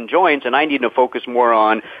bones and joints, and I need to focus more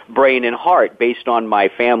on brain and heart based on my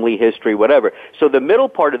family history, whatever. So the middle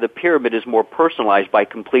part of the pyramid is more personalized by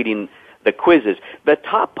completing the quizzes. The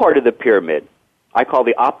top part of the pyramid, I call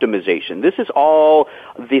the optimization. This is all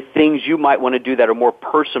the things you might want to do that are more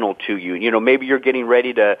personal to you. You know, maybe you're getting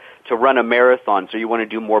ready to run a marathon, so you want to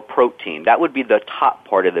do more protein. That would be the top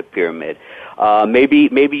part of the pyramid.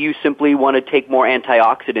 Maybe you simply want to take more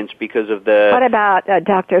antioxidants because of the... What about,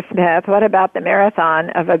 Dr. Smith, what about the marathon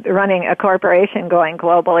of running a corporation going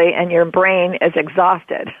globally and your brain is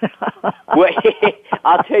exhausted? Well,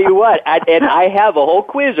 I'll tell you what, I have a whole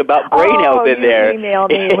quiz about brain health in there. Email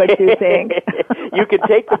me what you think. You can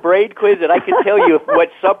take the brain quiz, and I can tell you what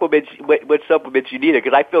supplements you need,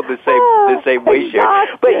 because I feel the same way,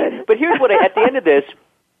 Sharon. But here's what at the end of this,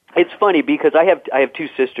 it's funny because I have 2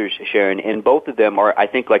 sisters, Sharon, and both of them are, I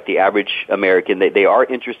think, like the average American. They are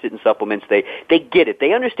interested in supplements. They get it.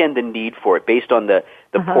 They understand the need for it based on the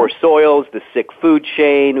poor soils, the sick food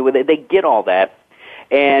chain. They get all that.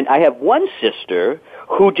 And I have one sister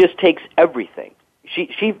who just takes everything. She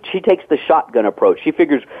takes the shotgun approach. She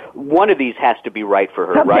figures one of these has to be right for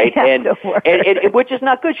her, right? And which is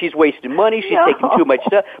not good. She's wasting money. She's taking too much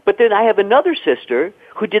stuff. But then I have another sister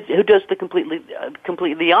who does the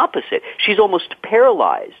completely opposite. She's almost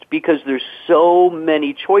paralyzed because there's so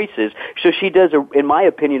many choices. So she does, in my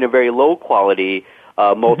opinion, a very low quality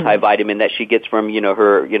multivitamin that she gets from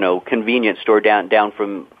her convenience store down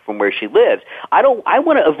from where she lives. I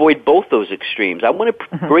want to avoid both those extremes. I want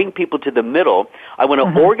to bring people to the middle. I want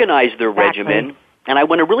to organize their regimen, and I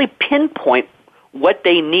want to really pinpoint what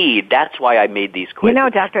they need. That's why I made these quizzes. You know,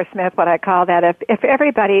 Dr. Smith, what I call that, if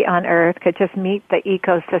everybody on Earth could just meet the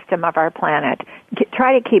ecosystem of our planet,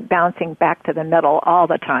 try to keep bouncing back to the middle all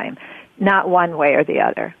the time, not one way or the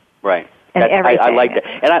other. Right. everything. I like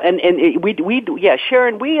that. And we do, yeah,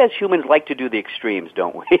 Sharon, we as humans like to do the extremes,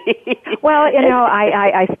 don't we? Well,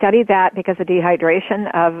 I studied that because of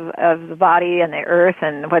dehydration of the body and the earth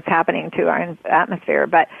and what's happening to our atmosphere.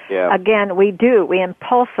 But again, we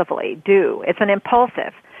impulsively do. It's an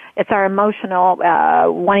impulsive. It's our emotional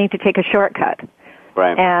wanting to take a shortcut.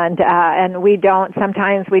 Right. And we don't,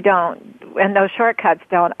 sometimes we don't, and those shortcuts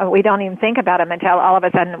we don't even think about them until all of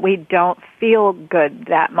a sudden we don't feel good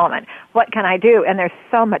that moment. What can I do? And there's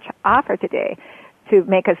so much offered today to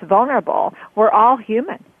make us vulnerable. We're all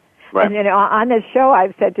human. Right. And, on this show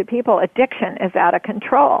I've said to people, addiction is out of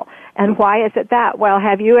control. And why is it that? Well,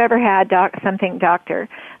 have you ever had something, doctor,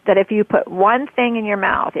 that if you put one thing in your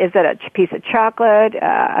mouth, is it a piece of chocolate,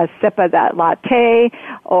 a sip of that latte,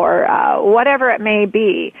 or whatever it may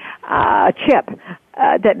be, a chip,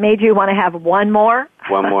 that made you want to have one more?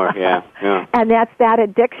 One more, yeah. And that's that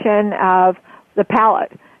addiction of the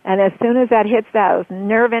palate. And as soon as that hits those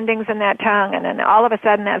nerve endings in that tongue, and then all of a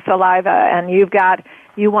sudden that saliva, and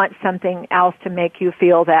you want something else to make you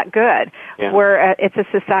feel that good. Yeah. It's a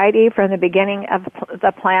society from the beginning of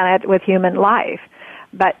the planet with human life.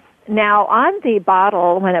 But now on the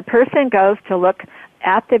bottle, when a person goes to look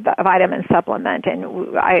at the vitamin supplement, and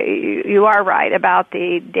you are right about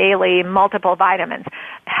the daily multiple vitamins,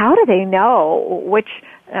 how do they know which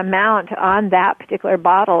amount on that particular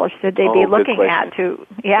bottle should they be looking at to,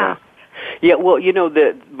 Yeah, well,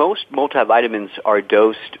 most multivitamins are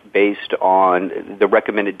dosed based on the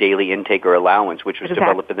recommended daily intake or allowance, which was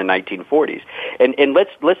developed in the 1940s. And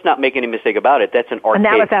let's not make any mistake about it. That's an archaic system. And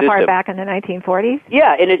that was that far back in the 1940s?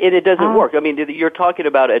 Yeah, and it doesn't work. I mean, you're talking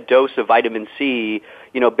about a dose of vitamin C.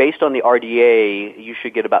 Based on the RDA, you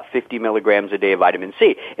should get about 50 milligrams a day of vitamin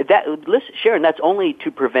C. Listen, Sharon, that's only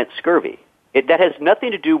to prevent scurvy. That has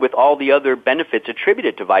nothing to do with all the other benefits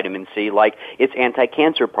attributed to vitamin C, like its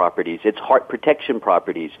anti-cancer properties, its heart protection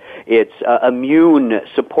properties, its immune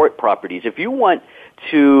support properties. If you want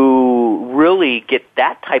to really get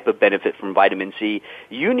that type of benefit from vitamin C,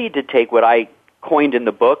 you need to take what I coined in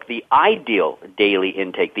the book, the ideal daily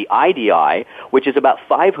intake, the IDI, which is about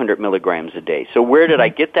 500 milligrams a day. So where did I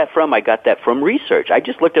get that from? I got that from research. I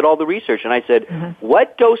just looked at all the research and I said,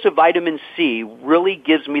 what dose of vitamin C really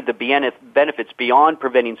gives me the benefits beyond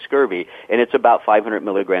preventing scurvy? And it's about 500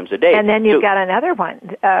 milligrams a day. And then you've got another one.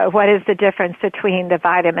 What is the difference between the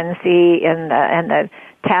vitamin C in the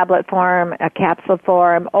tablet form, a capsule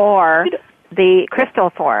form, or the crystal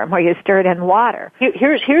form where you stir it in water?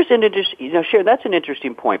 Here's an interesting, Sharon, that's an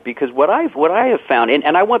interesting point, because what I have found,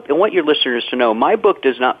 and I want your listeners to know, my book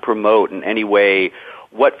does not promote in any way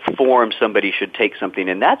what form somebody should take something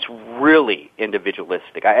in. That's really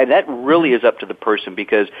individualistic. That really is up to the person,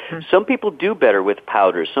 because some people do better with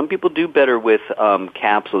powders, some people do better with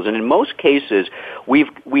capsules, and in most cases,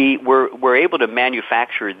 we're able to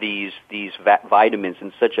manufacture these vitamins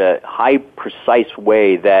in such a high, precise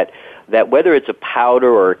way that whether it's a powder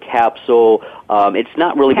or a capsule, it's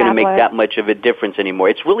not really going to make that much of a difference anymore.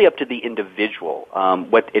 It's really up to the individual,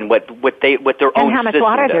 what their own and how much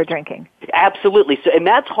water they're drinking. Absolutely, and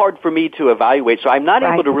that's hard for me to evaluate. So I'm not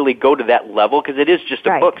able to really go to that level, because it is just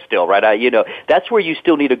a book still, right? That's where you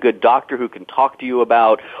still need a good doctor who can talk to you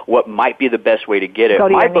about what might be the best way to get it. Go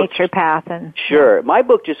to your naturopath and sure. My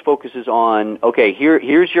book just focuses on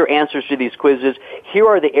here's your answers to these quizzes. Here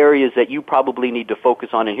are the areas that you probably need to focus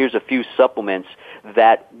on, and here's a few supplements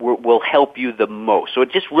that will help you the most. So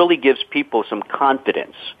it just really gives people some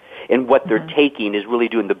confidence in what they're taking is really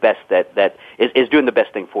doing the best that is doing the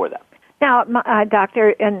best thing for them. Now,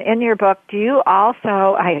 doctor, in your book, do you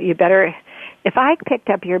also? If I picked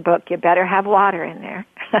up your book, you better have water in there.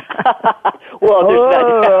 Well,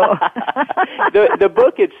 the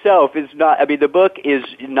book itself is not. I mean, the book is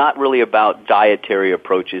not really about dietary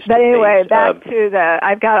approaches. But anyway, back to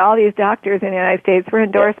I've got all these doctors in the United States. We're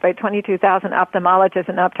endorsed by 22,000 ophthalmologists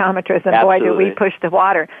and optometrists, and boy, do we push the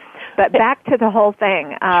water. But back to the whole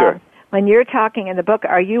thing. Sure. When you're talking in the book,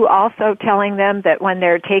 are you also telling them that when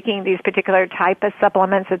they're taking these particular type of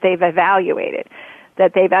supplements that they've evaluated,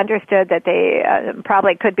 that they've understood that they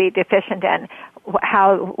probably could be deficient in,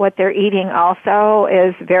 what they're eating also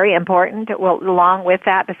is very important, along with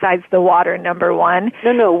that, besides the water, number one?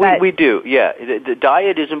 No, we do, yeah. The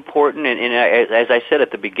diet is important, and as I said at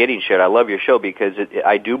the beginning, Sharon, I love your show because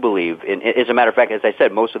I do believe, as a matter of fact, as I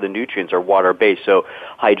said, most of the nutrients are water-based, so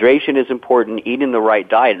hydration is important, eating the right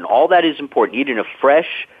diet, and all that is important. Eating a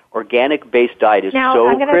fresh, organic-based diet is so critical.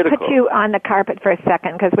 Now, I'm going to put you on the carpet for a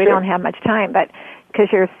second because we don't have much time, but because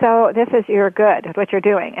you're good at what you're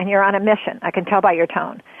doing, and you're on a mission. I can tell by your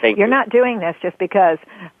tone. You're not doing this just because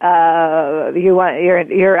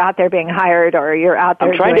you're out there being hired, or you're out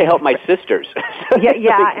there. I'm trying to help my sisters.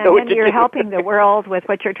 Yeah, and then you're helping the world with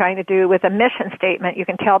what you're trying to do with a mission statement. You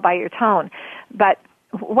can tell by your tone. But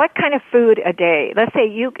what kind of food a day? Let's say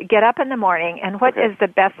you get up in the morning, and what is the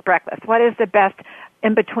best breakfast? What is the best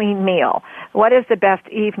in-between meal? What is the best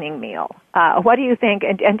evening meal? What do you think?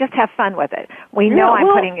 And just have fun with it.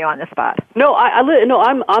 I'm putting you on the spot. No,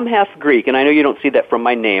 I'm half Greek, and I know you don't see that from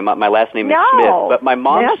my name. My last name is Smith, but my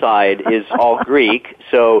mom's side is all Greek,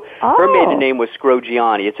 so her maiden name was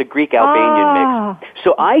Scrogiani. It's a Greek-Albanian mix.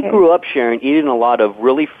 So I grew up, Sharon, eating a lot of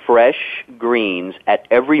really fresh greens at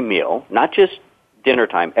every meal, not just dinner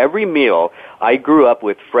time. Every meal, I grew up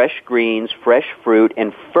with fresh greens, fresh fruit,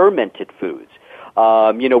 and fermented foods.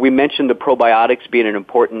 We mentioned the probiotics being an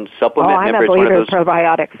important supplement. I'm a believer in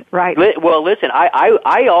probiotics, right? Well, listen,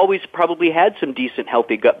 I always probably had some decent,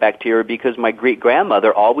 healthy gut bacteria because my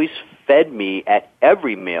great-grandmother always fed me at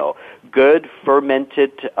every meal good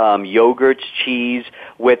fermented yogurts, cheese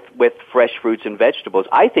with fresh fruits and vegetables.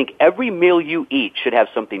 I think every meal you eat should have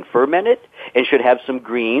something fermented and should have some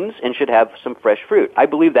greens and should have some fresh fruit. I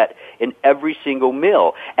believe that in every single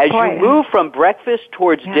meal. As you move from breakfast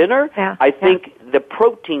towards dinner, I think the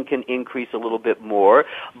protein can increase a little bit more,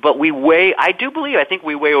 but I think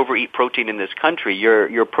we way overeat protein in this country.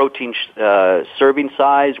 Your protein serving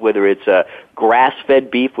size, whether it's a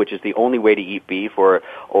grass-fed beef, which is the only way to eat beef, or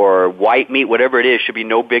white meat, whatever it is, should be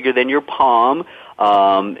no bigger than your palm.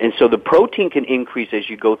 And so the protein can increase as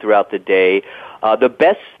you go throughout the day. The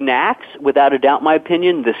best snacks, without a doubt, in my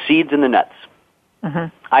opinion, the seeds and the nuts.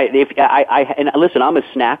 And listen, I'm a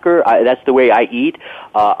snacker. That's the way I eat.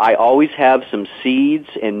 I always have some seeds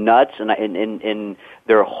and nuts, and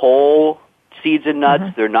they're whole seeds and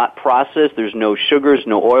nuts. They're not processed. There's no sugars,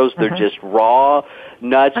 no oils. They're just raw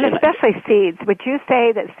nuts. And especially seeds. Would you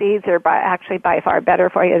say that seeds are by far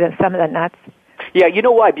better for you than some of the nuts? Yeah, you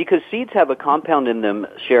know why? Because seeds have a compound in them,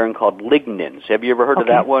 Sharon, called lignans. Have you ever heard of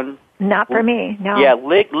that one? Not for me, no. Yeah,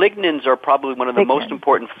 lignans are probably one of the most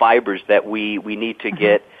important fibers that we need to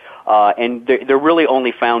get. And they're really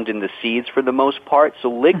only found in the seeds for the most part. So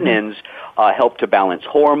lignans help to balance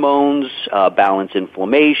hormones, balance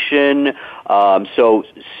inflammation. So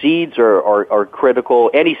seeds are critical.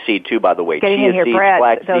 Any seed, too, by the way. Getting Chia in your seeds, bread,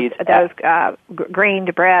 flax seeds. Those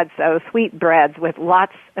grained breads, those sweet breads with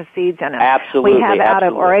lots of seeds in them. Absolutely. We have out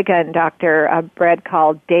of Oregon, Doctor, a bread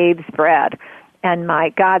called Dave's Bread. And my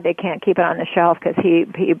God, they can't keep it on the shelf because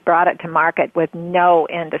he brought it to market with no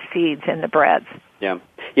end of seeds in the breads. Yeah.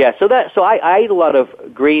 So I eat a lot of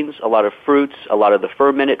greens, a lot of fruits, a lot of the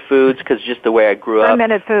fermented foods because just the way I grew up.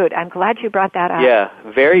 Fermented food. I'm glad you brought that up. Yeah,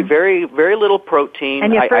 very, very, very little protein.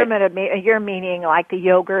 And you're meaning like the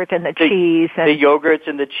yogurt and the cheese. The yogurts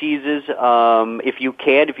and the cheeses. If you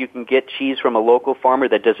can get cheese from a local farmer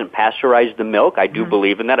that doesn't pasteurize the milk, I do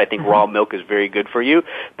believe in that. I think raw milk is very good for you.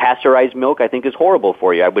 Pasteurized milk, I think, is horrible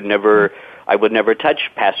for you. I would never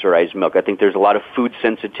touch pasteurized milk. I think there's a lot of food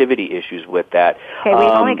sensitivity issues with that. Okay,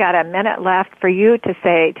 we've only got a minute left for you to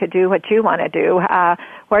do what you want to do.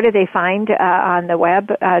 Where do they find on the web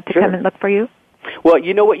to come and look for you? Well,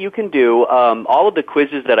 you know what you can do? All of the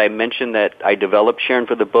quizzes that I mentioned that I developed, Sharon,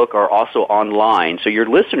 for the book are also online. So your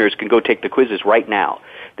listeners can go take the quizzes right now.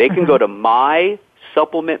 They can go to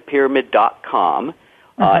mysupplementpyramid.com.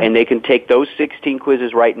 And they can take those 16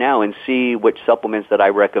 quizzes right now and see which supplements that I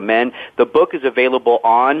recommend. The book is available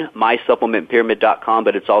on mysupplementpyramid.com,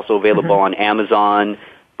 but it's also available on Amazon,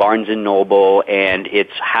 Barnes & Noble, and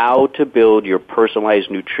it's how to build your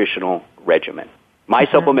personalized nutritional regimen.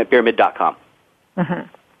 mysupplementpyramid.com.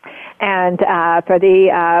 And for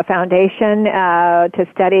the foundation to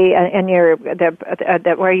study in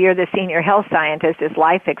where you're the senior health scientist is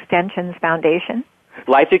Life Extensions Foundation?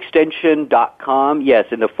 LifeExtension.com, yes,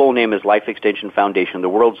 and the full name is Life Extension Foundation, the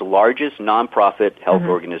world's largest nonprofit health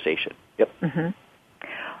organization. Yep.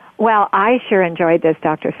 Well, I sure enjoyed this,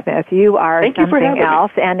 Dr. Smith. You are something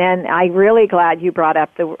else, and then I'm really glad you brought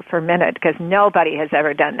up the fermented because nobody has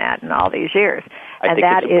ever done that in all these years, and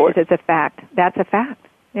that is a fact. That's a fact.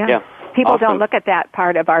 Yeah. People don't look at that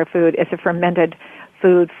part of our food as a fermented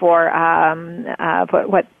food for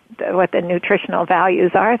what the nutritional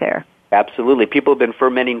values are there. Absolutely. People have been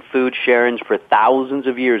fermenting food, Sharon, for thousands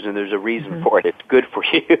of years, and there's a reason for it. It's good for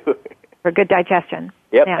you. For good digestion.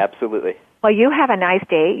 Yep, absolutely. Well, you have a nice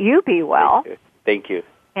day. You be well. Thank you.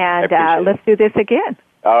 And let's do this again.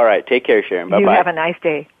 All right. Take care, Sharon. Bye-bye. You have a nice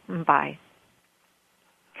day. Bye.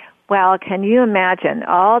 Well, can you imagine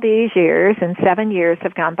all these years, and 7 years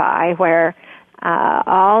have gone by, where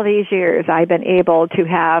all these years I've been able to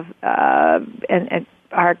have and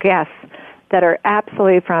our guests that are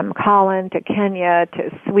absolutely from Colin to Kenya to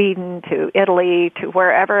Sweden to Italy to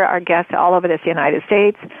wherever our guests all over this United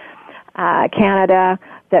States, Canada,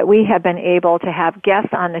 that we have been able to have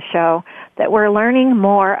guests on the show that we're learning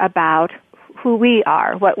more about who we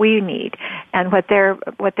are, what we need, and what they're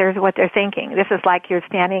thinking. This is like you're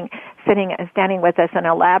standing with us in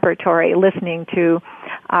a laboratory, listening to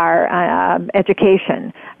our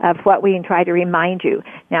education of what we try to remind you.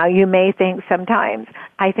 Now, you may think sometimes,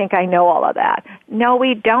 I think I know all of that. No,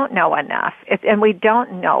 we don't know enough, and we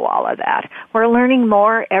don't know all of that. We're learning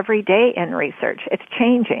more every day in research. It's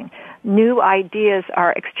changing. New ideas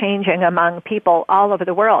are exchanging among people all over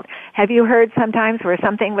the world. Have you heard sometimes where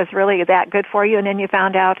something was really that good for you and then you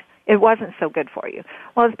found out it wasn't so good for you?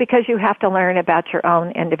 Well, it's because you have to learn about your own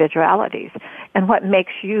individualities and what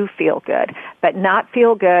makes you feel good, but not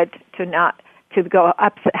feel good to go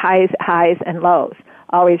ups, highs and lows.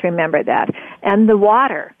 Always remember that. And the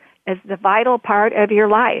water is the vital part of your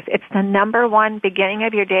life. It's the number one beginning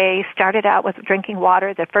of your day. Start it out with drinking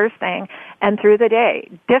water, the first thing, and through the day.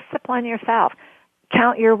 Discipline yourself.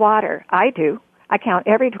 Count your water. I do. I count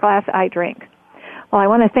every glass I drink. Well, I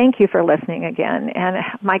want to thank you for listening again. And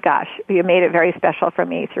my gosh, you made it very special for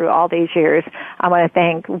me through all these years. I want to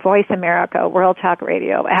thank Voice America, World Talk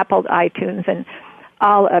Radio, Apple iTunes, and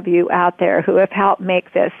all of you out there who have helped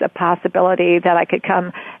make this a possibility that I could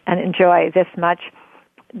come and enjoy this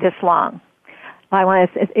long. I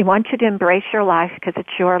want you to embrace your life because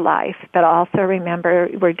it's your life, but also remember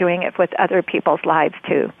we're doing it with other people's lives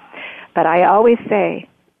too. But I always say,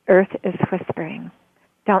 Earth is whispering.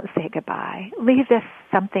 Don't say goodbye. Leave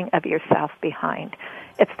something of yourself behind.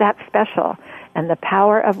 It's that special. And the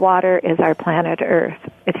power of water is our planet Earth.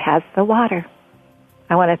 It has the water.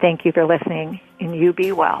 I want to thank you for listening, and you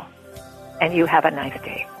be well, and you have a nice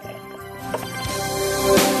day.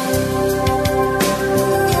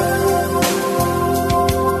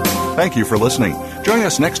 Thank you for listening. Join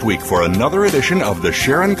us next week for another edition of the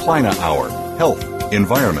Sharon Kleyne Hour, Health,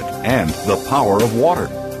 Environment, and the Power of Water.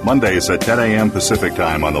 Mondays at 10 a.m. Pacific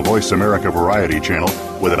Time on the Voice America Variety Channel,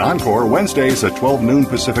 with an encore Wednesdays at 12 noon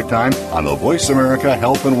Pacific Time on the Voice America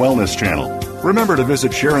Health and Wellness Channel. Remember to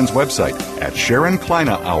visit Sharon's website at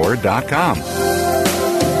SharonKleinehour.com.